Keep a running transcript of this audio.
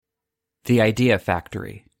The Idea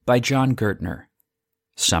Factory by John Gertner.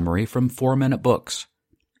 Summary from 4-Minute Books.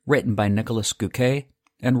 Written by Nicholas Gouquet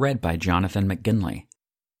and read by Jonathan McGinley.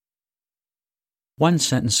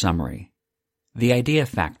 One-sentence summary. The Idea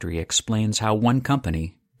Factory explains how one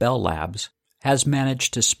company, Bell Labs, has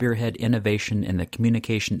managed to spearhead innovation in the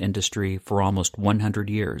communication industry for almost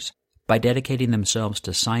 100 years by dedicating themselves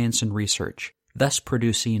to science and research, thus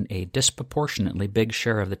producing a disproportionately big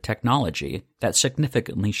share of the technology that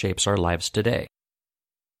significantly shapes our lives today.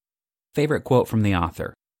 Favorite quote from the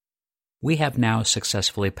author: "We have now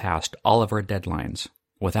successfully passed all of our deadlines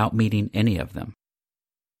without meeting any of them."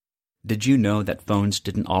 Did you know that phones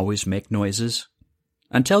didn't always make noises?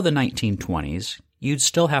 Until the 1920s, you'd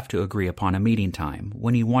still have to agree upon a meeting time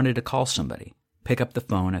when you wanted to call somebody, pick up the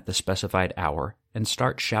phone at the specified hour, and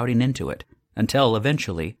start shouting into it, until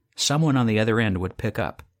eventually someone on the other end would pick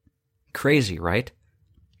up. Crazy, right?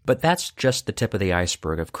 But that's just the tip of the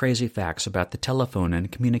iceberg of crazy facts about the telephone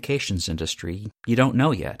and communications industry you don't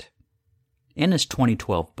know yet. In his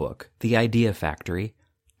 2012 book, The Idea Factory,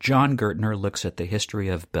 John Gertner looks at the history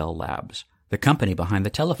of Bell Labs, the company behind the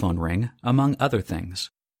telephone ring, among other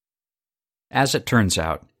things. As it turns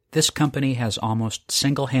out, this company has almost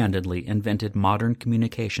single-handedly invented modern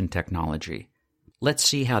communication technology. Let's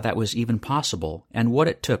see how that was even possible and what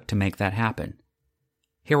it took to make that happen.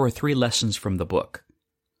 Here are 3 lessons from the book.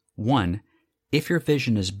 1. If your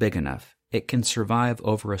vision is big enough, it can survive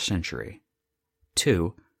over a century.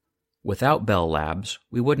 2. Without Bell Labs,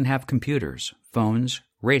 we wouldn't have computers, phones,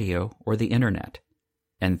 radio, or the internet.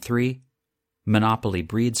 And 3. Monopoly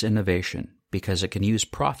breeds innovation because it can use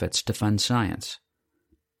profits to fund science.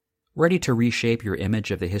 Ready to reshape your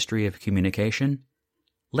image of the history of communication?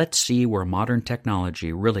 Let's see where modern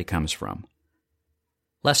technology really comes from.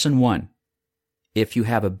 Lesson 1. If you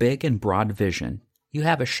have a big and broad vision, you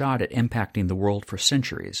have a shot at impacting the world for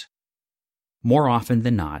centuries. More often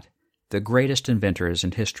than not, the greatest inventors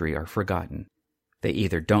in history are forgotten. They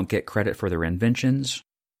either don't get credit for their inventions,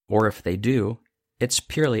 or if they do, it's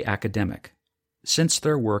purely academic. Since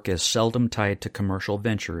their work is seldom tied to commercial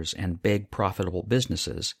ventures and big profitable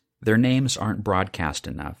businesses, their names aren't broadcast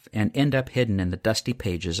enough and end up hidden in the dusty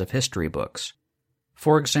pages of history books.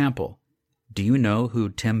 For example, do you know who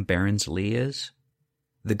Tim Berners-Lee is?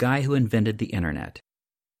 The guy who invented the internet.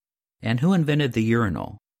 And who invented the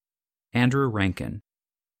urinal? Andrew Rankin.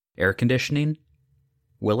 Air conditioning?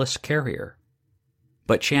 Willis Carrier.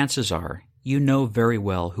 But chances are, you know very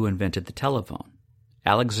well who invented the telephone.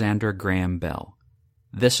 Alexander Graham Bell.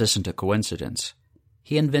 This isn't a coincidence.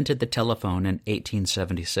 He invented the telephone in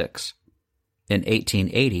 1876. In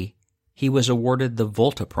 1880, he was awarded the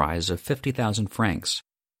Volta Prize of 50,000 francs,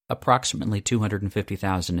 approximately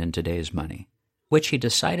 $250,000 in today's money, which he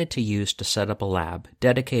decided to use to set up a lab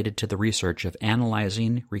dedicated to the research of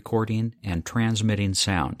analyzing, recording, and transmitting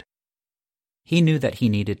sound. He knew that he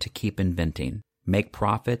needed to keep inventing, make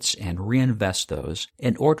profits, and reinvest those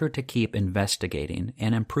in order to keep investigating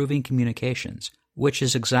and improving communications, which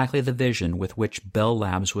is exactly the vision with which Bell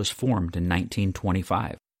Labs was formed in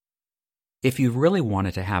 1925. If you really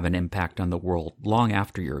wanted to have an impact on the world long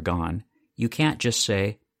after you're gone, you can't just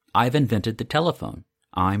say, "I've invented the telephone.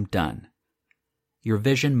 I'm done." Your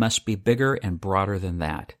vision must be bigger and broader than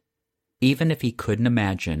that. Even if he couldn't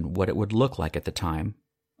imagine what it would look like at the time,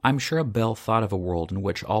 I'm sure Bell thought of a world in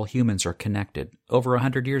which all humans are connected over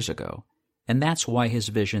 100 years ago, and that's why his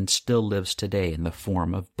vision still lives today in the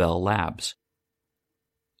form of Bell Labs.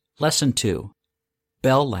 Lesson 2.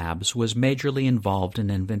 Bell Labs was majorly involved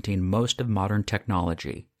in inventing most of modern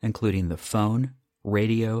technology, including the phone,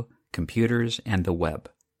 radio, computers, and the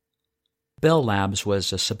web. Bell Labs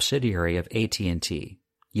was a subsidiary of AT&T,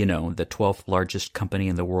 the 12th largest company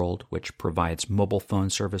in the world, which provides mobile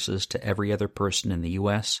phone services to every other person in the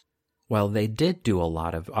U.S. While they did do a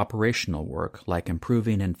lot of operational work, like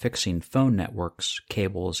improving and fixing phone networks,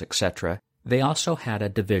 cables, etc., they also had a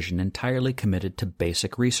division entirely committed to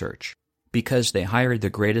basic research. Because they hired the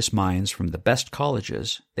greatest minds from the best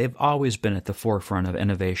colleges, they've always been at the forefront of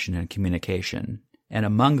innovation and communication, and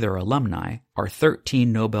among their alumni are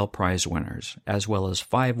 13 Nobel Prize winners, as well as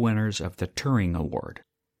 5 winners of the Turing Award.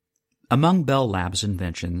 Among Bell Labs'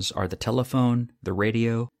 inventions are the telephone, the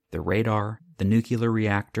radio, the radar, the nuclear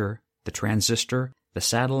reactor, the transistor, the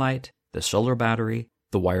satellite, the solar battery,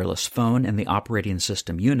 the wireless phone, and the operating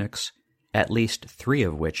system Unix, at least 3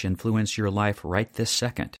 of which influence your life right this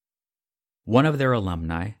second. One of their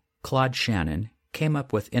alumni, Claude Shannon, came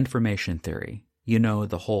up with information theory,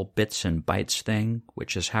 the whole bits and bytes thing,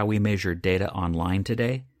 which is how we measure data online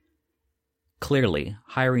today. Clearly,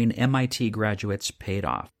 hiring MIT graduates paid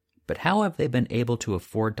off, but how have they been able to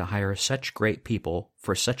afford to hire such great people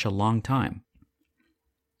for such a long time?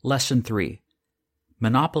 Lesson 3.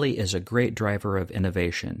 Monopoly is a great driver of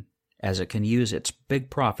innovation, as it can use its big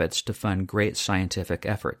profits to fund great scientific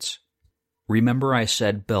efforts. Remember I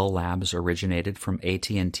said Bell Labs originated from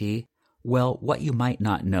AT&T? Well, what you might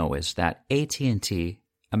not know is that AT&T,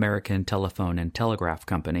 American Telephone and Telegraph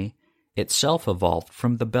Company, itself evolved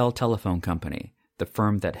from the Bell Telephone Company, the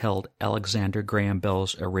firm that held Alexander Graham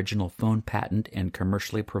Bell's original phone patent and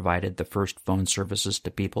commercially provided the first phone services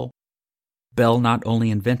to people. Bell not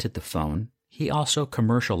only invented the phone, he also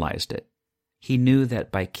commercialized it. He knew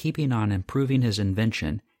that by keeping on improving his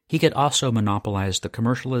invention, he could also monopolize the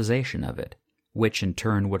commercialization of it, which in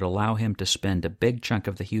turn would allow him to spend a big chunk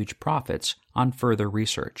of the huge profits on further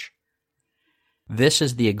research. This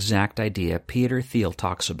is the exact idea Peter Thiel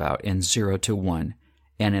talks about in 0 to 1,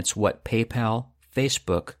 and it's what PayPal,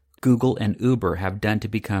 Facebook, Google, and Uber have done to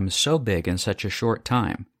become so big in such a short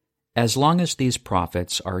time. As long as these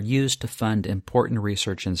profits are used to fund important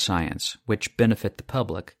research in science, which benefit the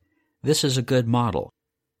public, this is a good model.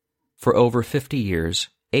 For over 50 years,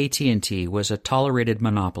 AT&T was a tolerated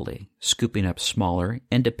monopoly, scooping up smaller,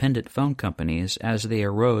 independent phone companies as they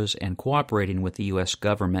arose and cooperating with the U.S.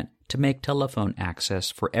 government to make telephone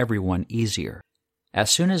access for everyone easier.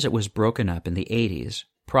 As soon as it was broken up in the 80s,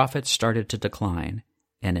 profits started to decline,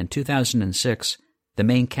 and in 2006, the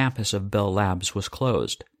main campus of Bell Labs was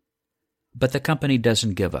closed. But the company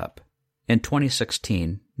doesn't give up. In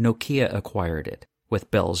 2016, Nokia acquired it, with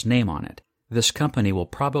Bell's name on it. This company will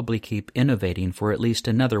probably keep innovating for at least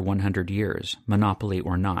another 100 years, monopoly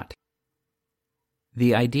or not.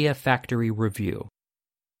 The Idea Factory Review.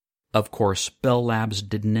 Of course, Bell Labs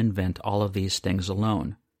didn't invent all of these things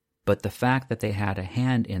alone, but the fact that they had a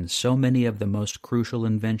hand in so many of the most crucial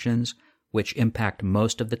inventions, which impact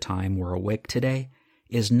most of the time we're awake today,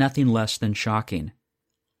 is nothing less than shocking.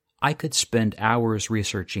 I could spend hours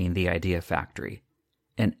researching the Idea Factory,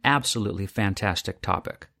 an absolutely fantastic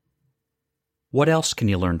topic. What else can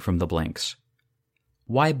you learn from the blinks?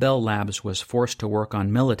 Why Bell Labs was forced to work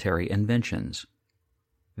on military inventions.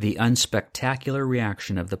 The unspectacular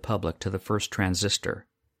reaction of the public to the first transistor.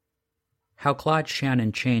 How Claude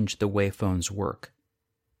Shannon changed the way phones work.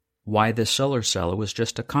 Why the solar cell was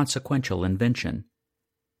just a consequential invention.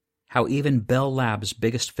 How even Bell Labs'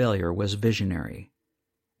 biggest failure was visionary.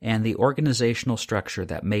 And the organizational structure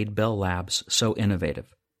that made Bell Labs so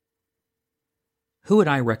innovative. Who would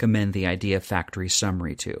I recommend the Idea Factory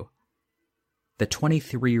summary to? The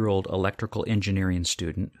 23-year-old electrical engineering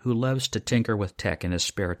student who loves to tinker with tech in his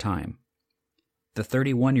spare time. The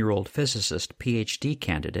 31-year-old physicist PhD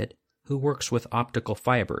candidate who works with optical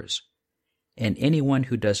fibers. And anyone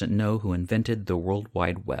who doesn't know who invented the World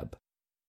Wide Web.